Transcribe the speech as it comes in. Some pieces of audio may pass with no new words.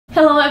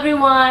Hello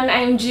everyone,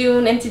 I'm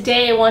June and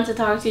today I want to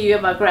talk to you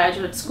about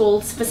graduate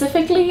school,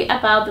 specifically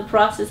about the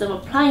process of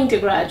applying to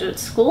graduate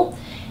school,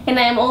 and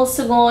I am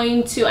also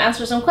going to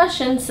answer some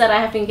questions that I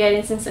have been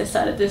getting since I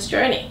started this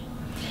journey.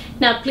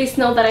 Now please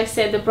note that I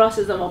said the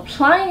process of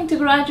applying to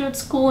graduate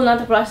school, not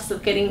the process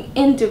of getting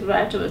into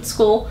graduate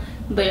school.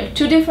 They're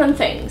two different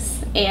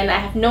things and I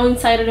have no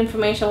insider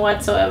information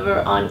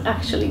whatsoever on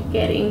actually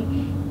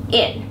getting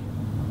in.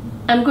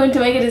 I'm going to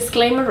make a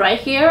disclaimer right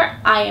here.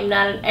 I am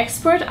not an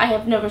expert. I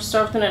have never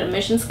served on an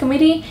admissions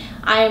committee.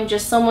 I am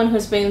just someone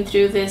who's been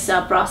through this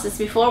process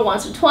before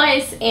once or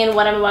twice, and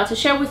what I'm about to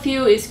share with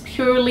you is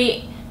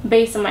purely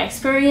based on my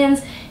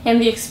experience and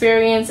the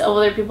experience of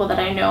other people that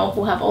I know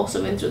who have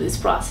also been through this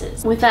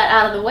process. With that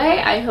out of the way,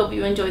 I hope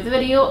you enjoyed the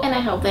video and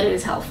I hope that it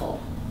is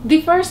helpful.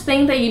 The first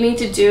thing that you need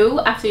to do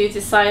after you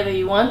decide that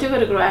you want to go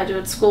to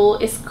graduate school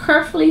is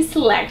carefully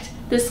select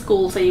the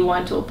schools that you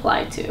want to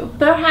apply to.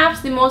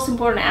 Perhaps the most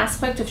important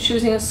aspect of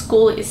choosing a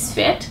school is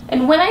fit.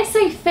 And when I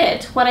say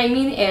fit, what I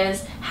mean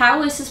is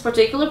how is this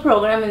particular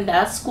program in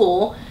that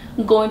school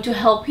going to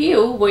help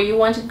you where you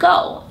want to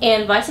go,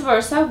 and vice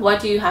versa,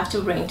 what do you have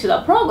to bring to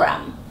that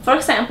program. For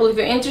example, if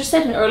you're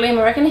interested in early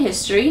American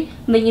history,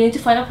 then you need to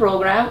find a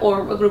program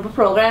or a group of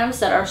programs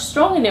that are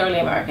strong in early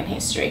American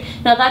history.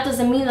 Now that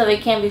doesn't mean that they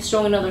can't be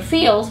strong in other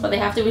fields, but they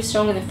have to be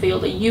strong in the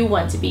field that you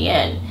want to be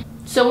in.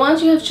 So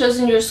once you have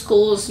chosen your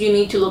schools, you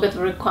need to look at the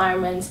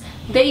requirements.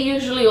 They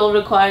usually all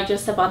require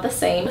just about the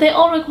same. They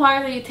all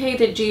require that you take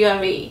the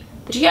GRE.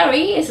 The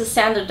GRE is a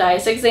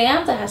standardized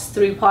exam that has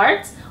 3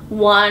 parts.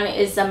 One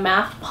is a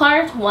math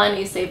part, one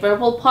is a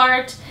verbal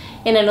part,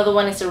 and another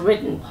one is a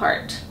written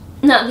part.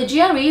 Now the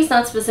GRE is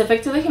not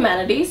specific to the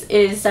humanities.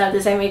 It is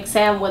the same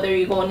exam whether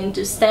you're going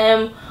into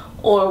STEM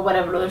or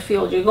whatever other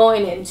field you're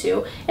going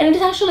into, and it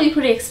is actually a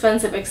pretty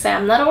expensive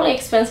exam. Not only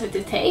expensive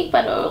to take,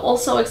 but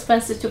also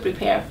expensive to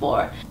prepare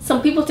for.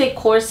 Some people take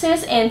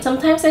courses and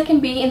sometimes they can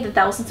be in the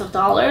thousands of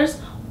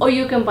dollars, or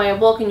you can buy a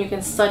book and you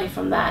can study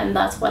from that, and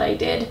that's what I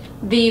did.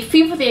 The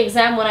fee for the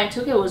exam when I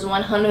took it was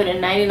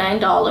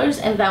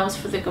 $199, and that was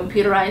for the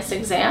computerized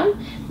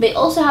exam. They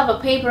also have a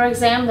paper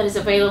exam that is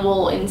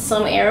available in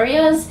some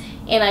areas,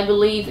 and I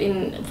believe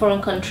in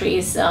foreign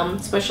countries,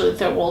 especially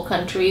third world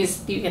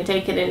countries, you can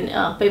take it in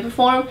paper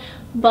form.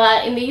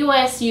 But in the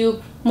US,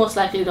 you most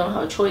likely don't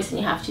have a choice and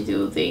you have to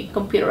do the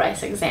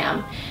computerized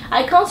exam.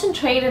 I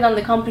concentrated on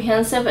the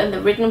comprehensive and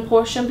the written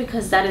portion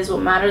because that is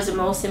what matters the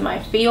most in my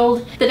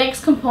field. The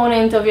next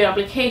component of your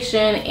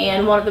application,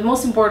 and one of the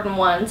most important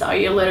ones, are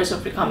your letters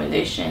of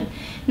recommendation.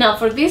 Now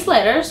for these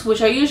letters,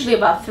 which are usually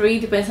about 3,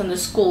 depends on the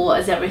school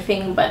as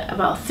everything, but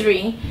about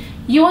 3,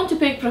 you want to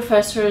pick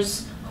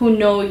professors who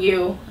know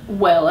you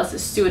well as a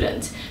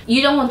student.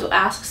 You don't want to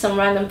ask some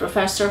random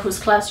professor whose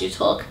class you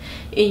took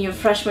in your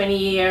freshman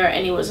year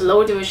and it was a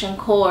lower division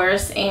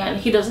course and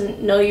he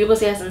doesn't know you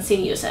because he hasn't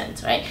seen you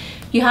since, right?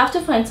 You have to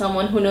find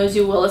someone who knows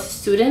you well as a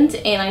student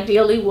and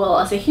ideally well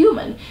as a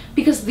human,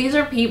 because these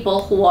are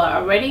people who are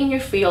already in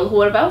your field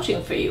who are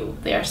vouching for you.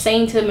 They are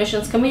saying to the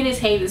admissions committees,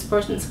 hey, this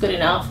person's good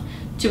enough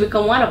to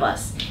become one of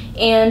us.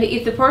 And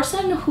if the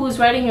person who's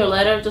writing your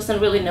letter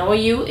doesn't really know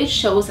you, it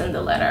shows in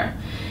the letter.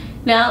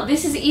 Now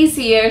this is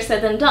easier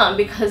said than done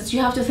because you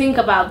have to think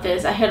about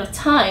this ahead of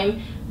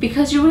time,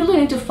 because you really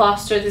need to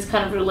foster this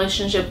kind of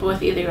relationship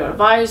with either your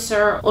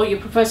advisor or your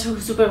professor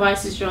who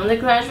supervises your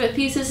undergraduate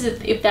thesis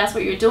if that's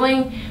what you're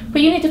doing.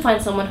 But you need to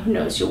find someone who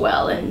knows you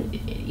well, and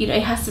you know,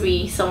 it has to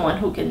be someone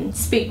who can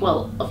speak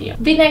well of you.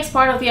 The next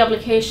part of the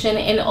application,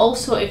 and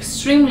also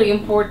extremely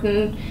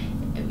important,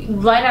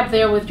 right up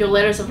there with your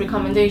letters of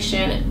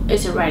recommendation,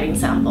 is a writing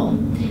sample.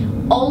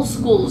 All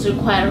schools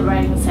require a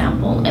writing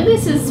sample, and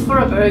this is for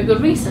a very good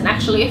reason,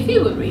 actually a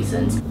few good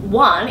reasons.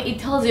 One, it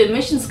tells the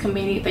admissions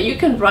committee that you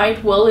can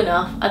write well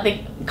enough at the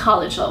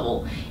college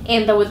level,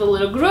 and that with a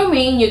little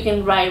grooming you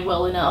can write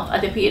well enough at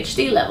the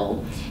PhD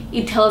level.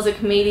 It tells the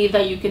committee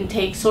that you can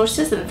take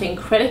sources and think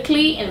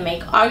critically and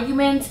make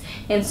arguments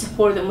and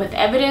support them with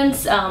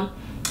evidence.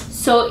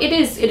 So it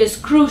is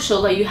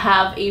crucial that you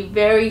have a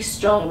very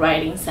strong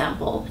writing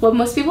sample. What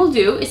most people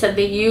do is that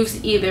they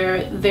use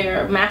either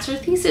their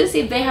master's thesis,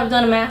 if they have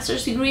done a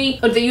master's degree,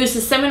 or they use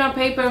a seminar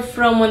paper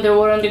from when they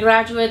were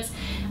undergraduates.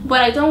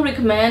 What I don't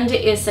recommend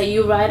is that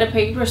you write a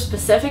paper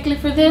specifically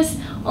for this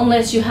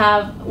unless you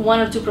have 1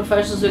 or 2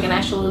 professors who can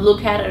actually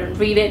look at it and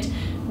read it,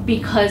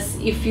 because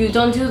if you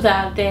don't do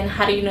that, then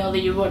how do you know that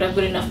you wrote a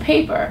good enough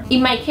paper?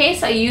 In my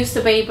case, I used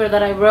a paper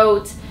that I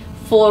wrote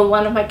for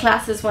one of my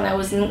classes when I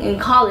was in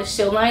college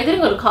still. Now I didn't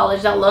go to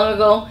college that long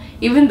ago,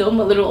 even though I'm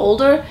a little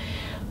older,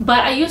 but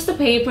I used a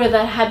paper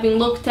that had been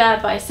looked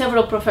at by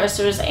several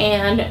professors,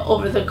 and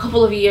over the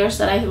couple of years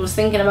that I was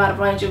thinking about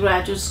applying to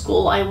graduate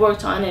school, I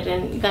worked on it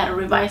and got it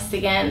revised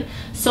again.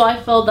 So I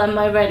felt that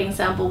my writing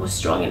sample was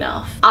strong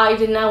enough. I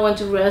did not want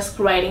to risk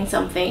writing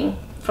something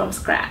from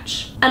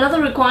scratch.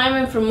 Another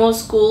requirement for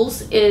most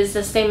schools is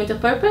a statement of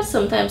purpose,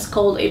 sometimes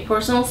called a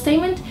personal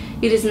statement.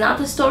 It is not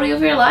the story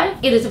of your life.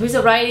 It is a piece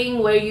of writing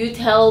where you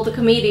tell the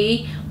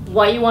committee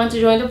why you want to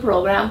join the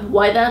program,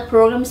 why that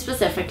program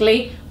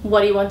specifically,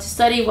 what do you want to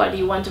study, what do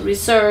you want to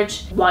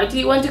research, why do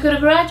you want to go to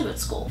graduate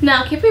school.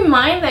 Now keep in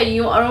mind that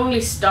you are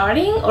only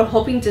starting or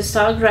hoping to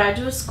start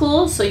graduate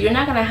school, so you're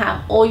not going to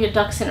have all your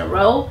ducks in a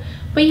row,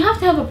 but you have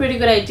to have a pretty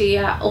good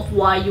idea of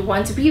why you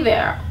want to be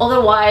there.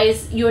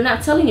 Otherwise, you're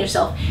not selling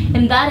yourself.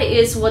 And that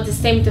is what the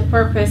statement of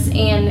purpose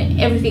and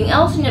everything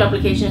else in your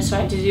application is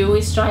trying to do,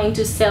 is trying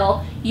to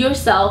sell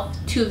yourself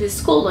to the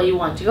school that you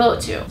want to go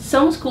to.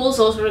 Some schools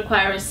also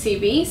require a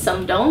CV,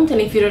 some don't,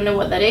 and if you don't know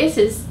what that is,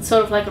 it's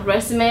sort of like a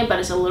resume, but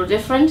it's a little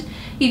different.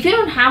 If you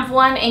don't have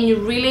one and you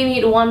really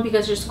need one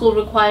because your school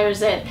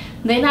requires it,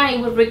 then I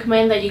would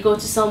recommend that you go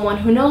to someone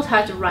who knows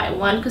how to write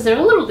one, because they're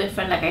a little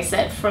different, like I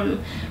said,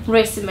 from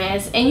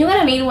resumes, and you're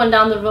gonna need one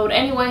down the road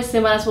anyway, so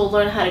you might as well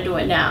learn how to do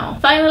it now.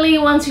 Finally,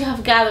 once you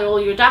have gathered all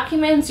your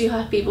documents, you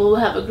have people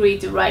who have agreed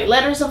to write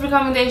letters of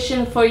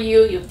recommendation for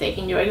you, you've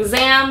taken your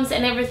exams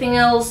and everything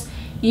else,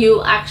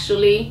 you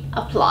actually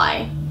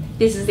apply.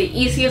 This is the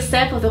easiest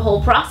step of the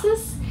whole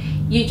process.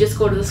 You just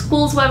go to the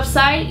school's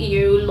website,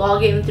 you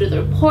log in through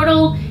their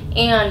portal,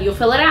 and you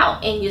fill it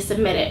out and you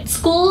submit it.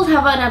 Schools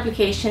have an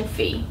application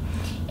fee,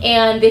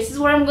 and this is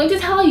where I'm going to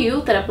tell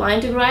you that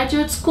applying to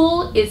graduate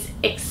school is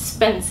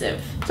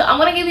expensive. So I'm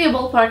going to give you a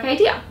ballpark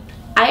idea.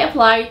 I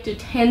applied to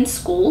 10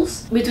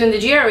 schools. Between the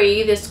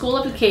GRE, the school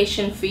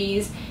application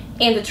fees,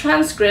 and the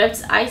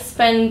transcripts, I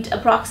spent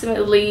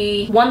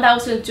approximately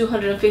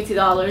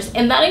 $1,250,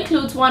 and that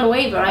includes one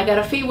waiver. I got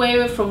a fee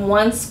waiver from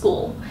one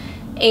school,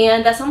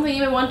 and that's something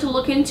you may want to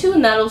look into.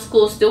 Not all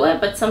schools do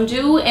it, but some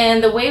do,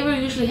 and the waiver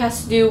usually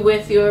has to do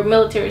with your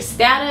military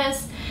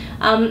status.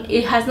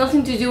 It has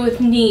nothing to do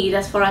with need,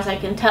 as far as I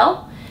can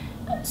tell,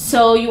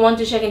 so you want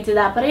to check into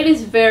that, but it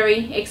is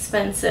very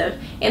expensive,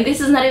 and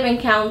this is not even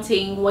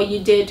counting what you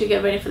did to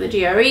get ready for the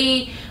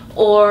GRE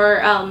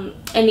or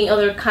any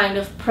other kind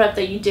of prep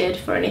that you did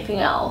for anything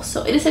else.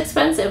 So it is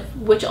expensive,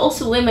 which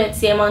also limits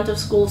the amount of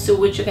schools to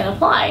which you can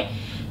apply.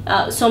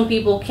 Some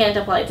people can't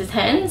apply to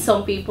 10,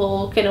 some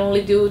people can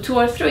only do 2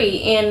 or 3.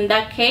 In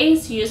that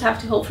case, you just have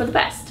to hope for the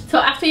best. So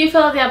after you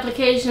fill out the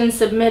application and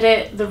submit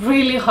it, the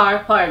really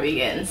hard part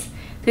begins.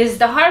 This is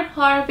the hard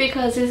part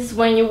because this is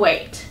when you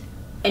wait.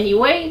 And you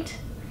wait,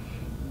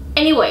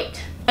 and you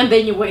wait, and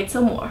then you wait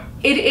some more.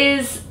 It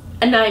is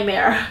a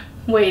nightmare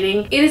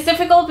waiting. It is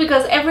difficult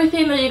because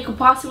everything that you could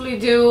possibly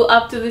do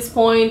up to this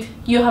point,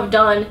 you have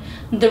done.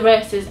 The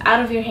rest is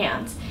out of your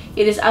hands.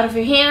 It is out of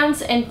your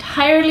hands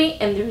entirely,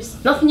 and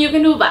there's nothing you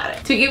can do about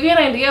it. To give you an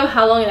idea of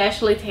how long it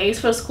actually takes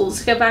for schools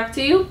to get back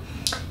to you,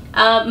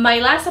 my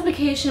last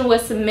application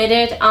was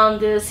submitted on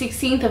the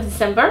 16th of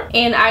December,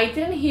 and I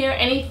didn't hear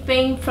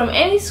anything from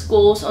any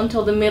schools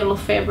until the middle of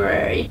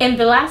February. And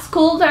the last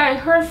school that I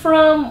heard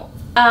from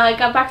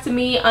got back to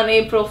me on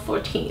April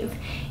 14th.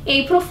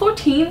 April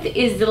 14th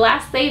is the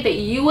last day that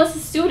you as a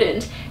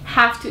student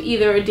have to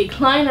either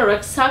decline or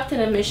accept an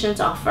admissions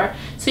offer.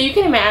 So you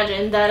can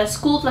imagine that a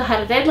school that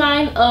had a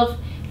deadline of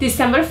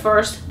December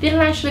 1st didn't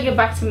actually get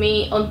back to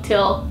me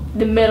until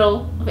the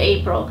middle of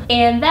April.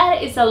 And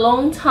that is a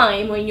long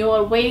time when you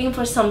are waiting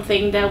for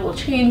something that will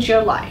change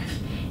your life.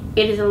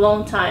 It is a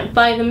long time.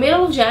 By the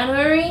middle of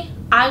January,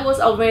 I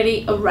was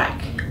already a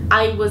wreck.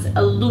 I was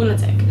a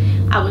lunatic.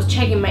 I was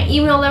checking my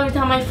email every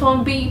time my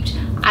phone beeped.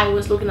 I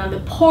was looking at the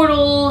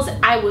portals,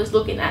 I was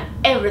looking at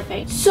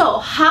everything. So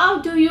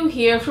how do you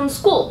hear from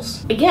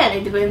schools? Again,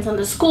 it depends on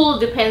the school,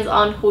 depends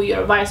on who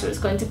your advisor is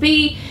going to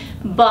be,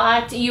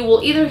 but you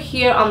will either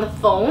hear on the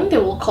phone, they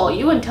will call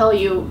you and tell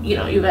you, you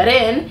know, you got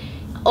in,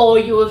 or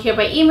you will hear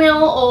by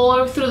email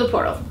or through the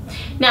portal.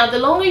 Now, the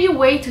longer you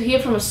wait to hear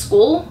from a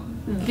school,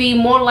 the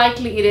more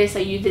likely it is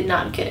that you did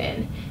not get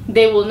in.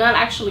 They will not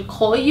actually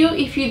call you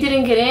if you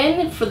didn't get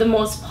in for the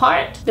most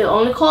part. They'll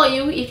only call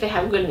you if they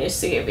have good news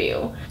to give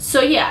you.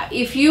 So yeah,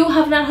 if you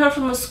have not heard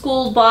from a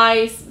school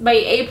by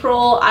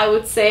April, I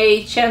would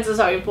say chances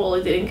are you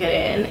probably didn't get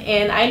in.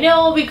 And I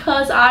know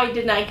because I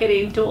did not get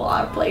into a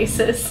lot of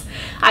places.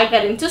 I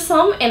got into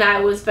some, and I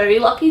was very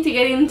lucky to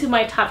get into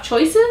my top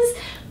choices,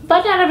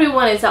 but not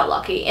everyone is that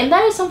lucky. And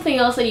that is something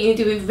else that you need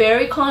to be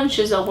very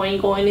conscious of when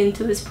you're going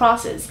into this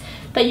process.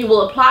 That you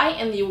will apply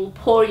and you will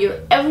pour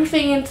your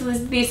everything into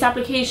these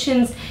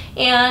applications,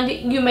 and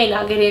you may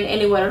not get in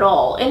anywhere at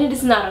all, and it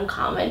is not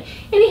uncommon,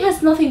 and it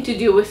has nothing to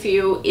do with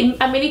you.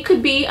 I mean, it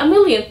could be a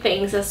million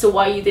things as to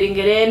why you didn't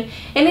get in,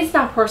 and it's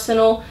not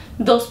personal.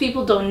 Those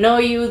people don't know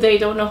you, they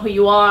don't know who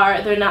you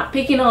are, they're not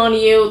picking on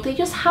you, they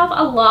just have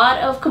a lot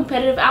of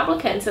competitive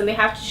applicants and they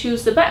have to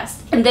choose the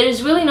best. And there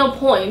is really no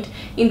point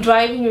in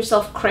driving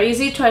yourself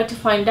crazy trying to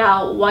find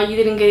out why you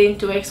didn't get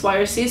into X, Y,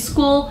 or Z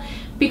school,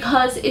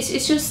 because it's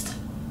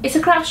a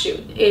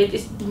crapshoot.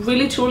 It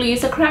really truly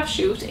is a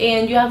crapshoot,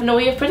 and you have no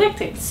way of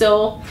predicting.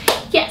 So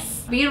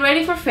yes, be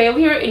ready for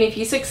failure, and if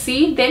you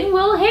succeed, then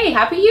well, hey,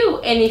 happy you.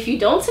 And if you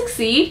don't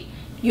succeed,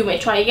 you may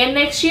try again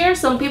next year.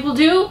 Some people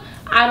do.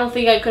 I don't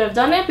think I could have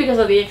done it because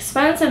of the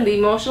expense and the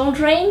emotional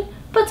drain,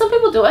 But some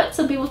people do it.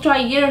 Some people try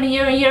year and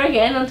year and year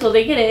again until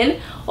they get in,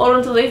 or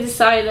until they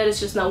decide that it's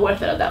just not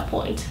worth it at that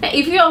point.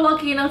 If you are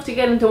lucky enough to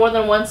get into more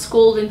than one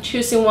school, then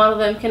choosing one of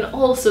them can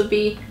also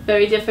be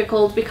very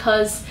difficult,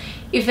 because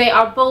if they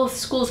are both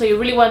schools that you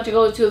really want to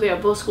go to, they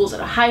are both schools that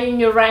are high in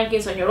your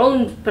rankings, on your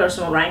own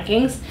personal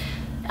rankings,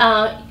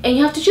 and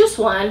you have to choose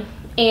one,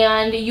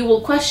 and you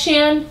will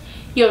question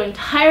your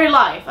entire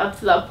life up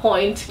to that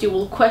point. You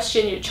will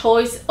question your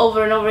choice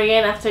over and over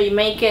again after you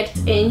make it,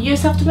 and you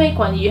just have to make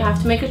one. You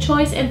have to make a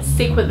choice and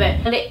stick with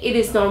it. And it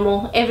is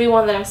normal.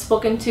 Everyone that I've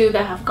spoken to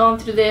that have gone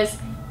through this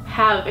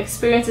have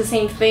experienced the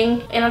same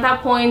thing, and at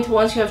that point,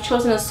 once you have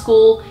chosen a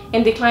school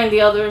and declined the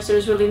others,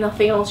 there's really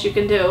nothing else you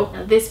can do.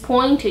 At this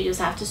point, you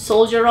just have to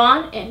soldier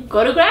on and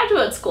go to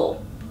graduate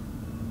school.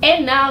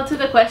 And now to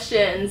the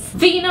questions.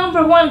 The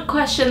number one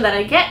question that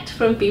I get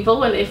from people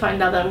when they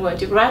find out that I'm going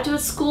to graduate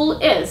school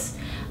is,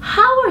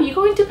 how are you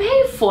going to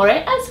pay for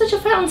it at such a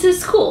fancy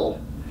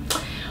school?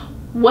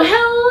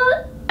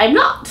 Well, I'm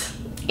not.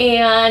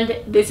 And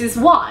this is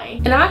why.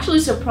 And I'm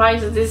actually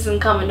surprised that this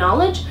isn't common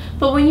knowledge,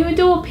 but when you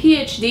do a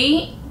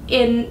PhD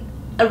in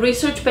a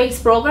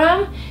research-based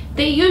program,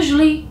 they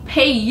usually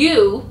pay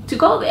you to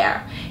go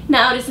there.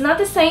 Now, it's not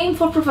the same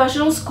for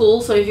professional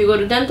school, so if you go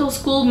to dental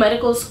school,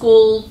 medical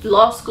school,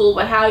 law school,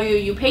 what have you,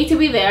 you pay to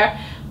be there.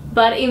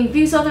 But in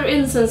these other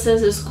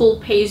instances, the school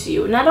pays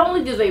you. Not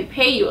only do they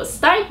pay you a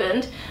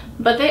stipend,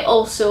 but they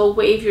also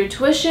waive your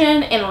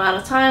tuition, and a lot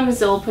of times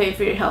they'll pay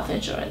for your health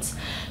insurance.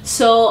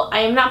 So I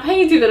am not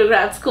paying to go to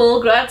grad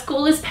school. Grad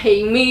school is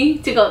paying me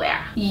to go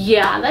there.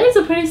 Yeah, that is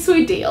a pretty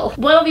sweet deal.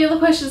 One of the other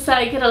questions that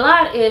I get a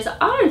lot is,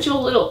 aren't you a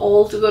little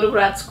old to go to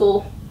grad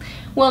school?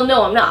 Well,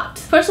 no, I'm not.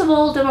 First of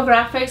all,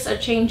 demographics are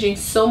changing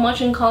so much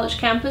in college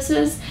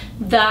campuses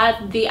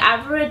that the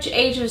average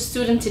age of a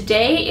student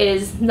today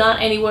is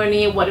not anywhere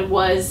near what it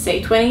was,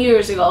 say, 20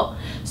 years ago.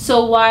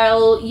 So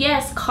while,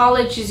 yes,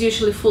 college is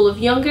usually full of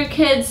younger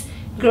kids,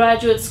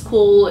 graduate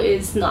school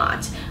is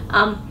not.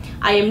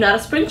 I am not a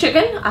spring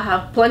chicken. I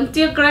have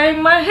plenty of gray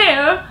in my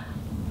hair,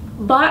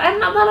 but I'm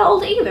not that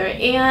old either,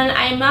 and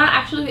I'm not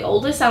actually the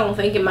oldest, I don't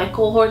think, in my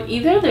cohort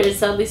either.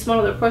 There's at least one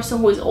other person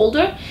who is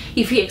older,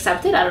 if he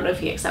accepted. I don't know if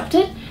he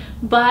accepted,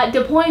 but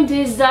the point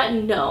is that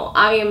no,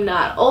 I am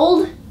not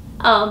old.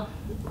 I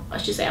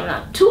should say I'm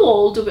not too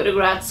old to go to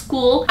grad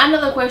school.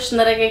 Another question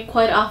that I get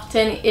quite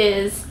often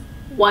is,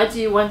 why do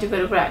you want to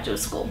go to graduate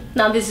school?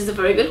 Now, this is a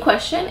very good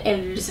question,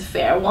 and it is a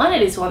fair one.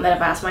 It is one that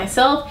I've asked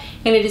myself,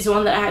 and it is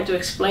one that I had to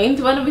explain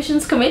to an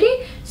admissions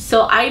committee,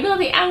 so I know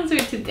the answer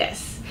to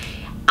this.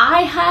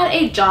 I had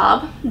a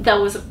job that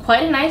was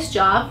quite a nice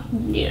job,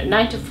 you know,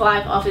 9 to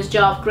 5 office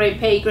job, great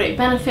pay, great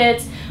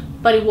benefits,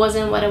 but it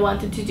wasn't what I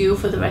wanted to do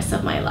for the rest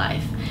of my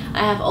life.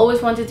 I have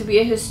always wanted to be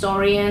a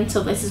historian,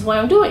 so this is why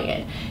I'm doing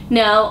it.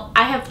 Now,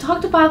 I have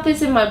talked about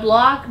this in my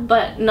blog,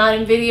 but not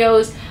in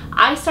videos.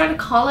 I started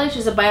college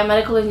as a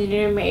biomedical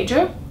engineering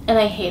major, and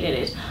I hated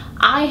it.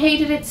 I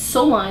hated it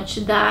so much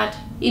that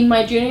in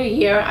my junior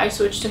year, I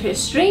switched to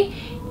history,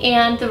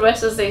 and the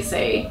rest, as they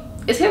say,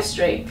 is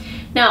history.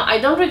 Now, I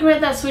don't regret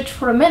that switch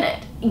for a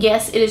minute.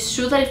 Yes, it is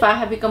true that if I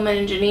had become an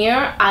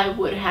engineer, I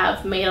would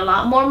have made a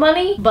lot more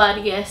money,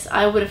 but yes,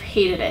 I would have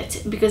hated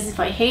it, because if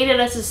I hated it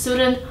as a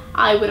student,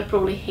 I would have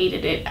probably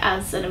hated it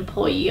as an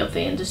employee of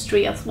the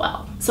industry as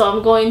well. So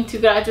I'm going to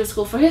graduate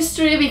school for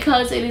history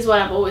because it is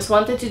what I've always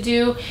wanted to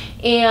do,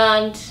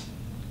 and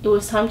it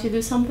was time to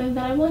do something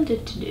that I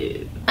wanted to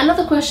do.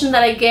 Another question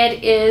that I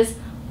get is,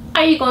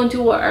 are you going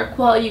to work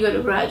while you go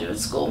to graduate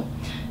school?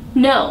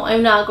 No,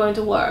 I'm not going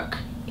to work.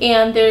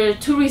 And there are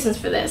two reasons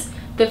for this.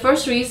 The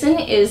first reason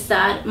is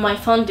that my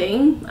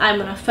funding,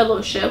 I'm on a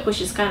fellowship, which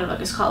is kind of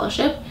like a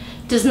scholarship,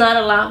 does not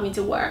allow me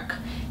to work.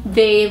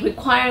 They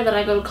require that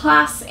I go to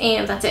class,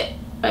 and that's it,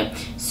 right?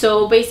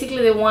 So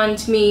basically they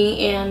want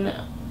me and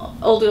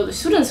all the other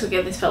students who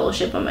get this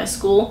fellowship at my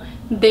school,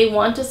 they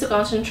want us to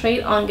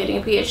concentrate on getting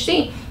a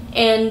PhD,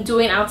 and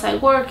doing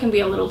outside work can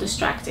be a little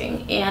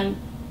distracting. And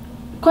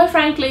quite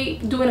frankly,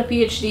 doing a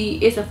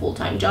PhD is a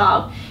full-time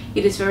job.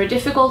 It is very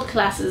difficult.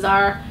 Classes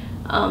are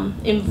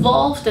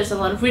involved. There's a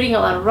lot of reading, a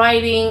lot of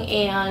writing,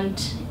 and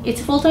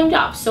it's a full-time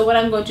job. So what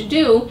I'm going to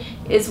do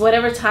is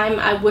whatever time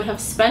I would have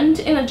spent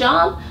in a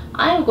job,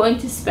 I'm going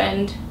to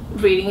spend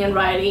reading and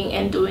writing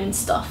and doing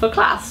stuff for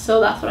class. So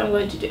that's what I'm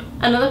going to do.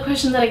 Another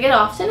question that I get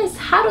often is,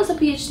 how does a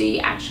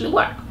PhD actually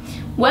work?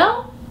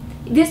 Well,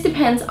 this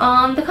depends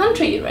on the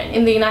country you're in.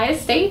 In the United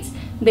States,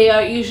 they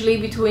are usually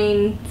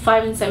between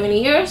 5 and 7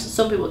 years.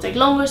 Some people take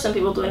longer, some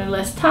people do it in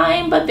less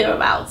time, but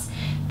thereabouts.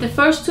 The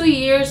first 2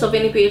 years of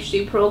any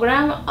PhD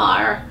program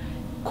are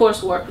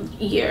coursework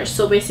years.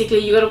 So basically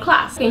you go to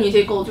class and you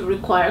take all the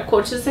required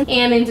courses,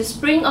 and in the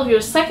spring of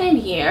your second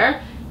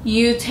year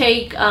you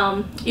take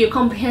your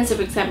comprehensive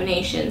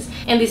examinations,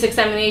 and these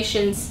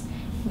examinations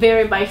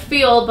vary by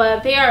field,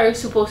 but they are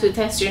supposed to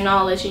test your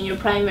knowledge in your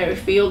primary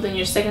field and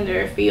your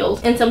secondary field,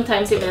 and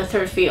sometimes even a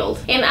third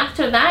field. And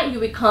after that you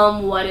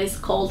become what is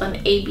called an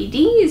ABD,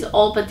 is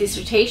all but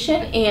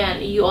dissertation,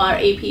 and you are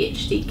a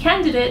PhD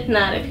candidate,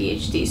 not a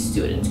PhD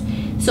student.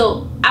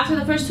 So after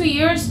the first 2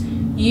 years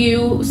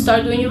you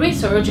start doing your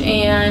research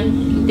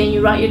and then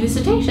you write your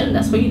dissertation.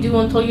 That's what you do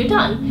until you're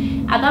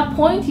done. At that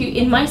point,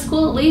 in my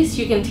school at least,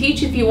 you can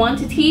teach if you want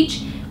to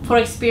teach for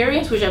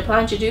experience, which I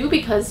plan to do,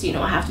 because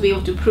I have to be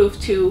able to prove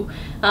to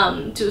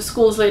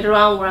schools later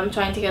on where I'm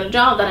trying to get a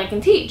job that I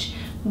can teach.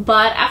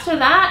 But after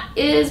that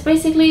is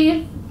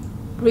basically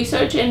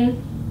research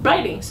and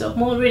writing, so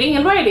more reading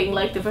and writing,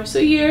 like the first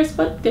 2 years,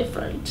 but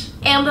different.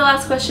 And the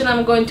last question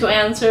I'm going to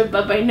answer,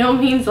 but by no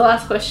means the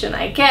last question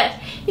I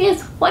get,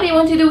 is what do you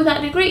want to do with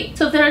that degree?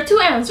 So there are two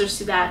answers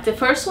to that. The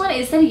first one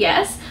is that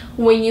yes,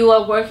 when you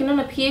are working on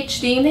a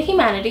PhD in the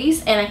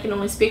humanities, and I can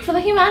only speak for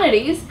the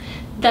humanities,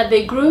 that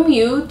they groom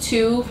you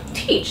to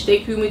teach. They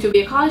groom you to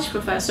be a college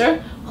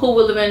professor who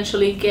will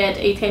eventually get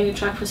a tenure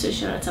track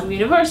position at some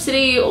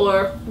university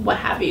or what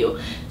have you.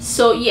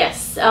 So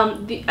yes,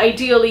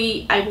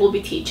 ideally I will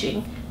be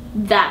teaching.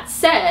 That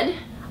said,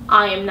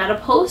 I am not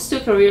opposed to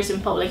careers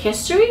in public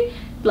history,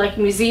 like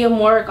museum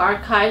work,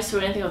 archives, or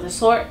anything of the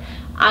sort.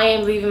 I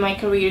am leaving my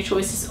career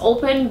choices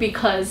open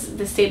because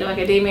the state of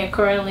academia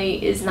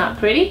currently is not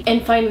pretty,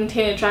 and finding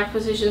tenure track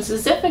positions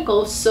is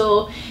difficult.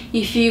 So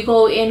if you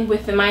go in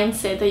with the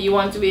mindset that you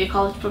want to be a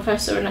college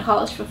professor and a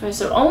college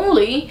professor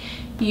only,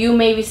 you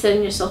may be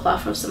setting yourself up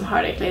for some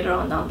heartache later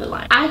on down the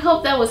line. I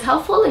hope that was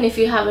helpful, and if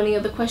you have any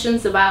other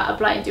questions about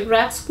applying to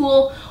grad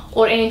school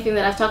or anything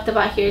that I've talked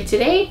about here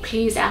today,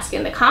 please ask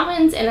in the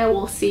comments and I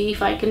will see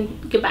if I can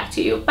get back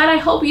to you. But I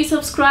hope you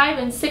subscribe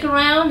and stick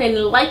around and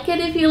like it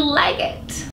if you like it.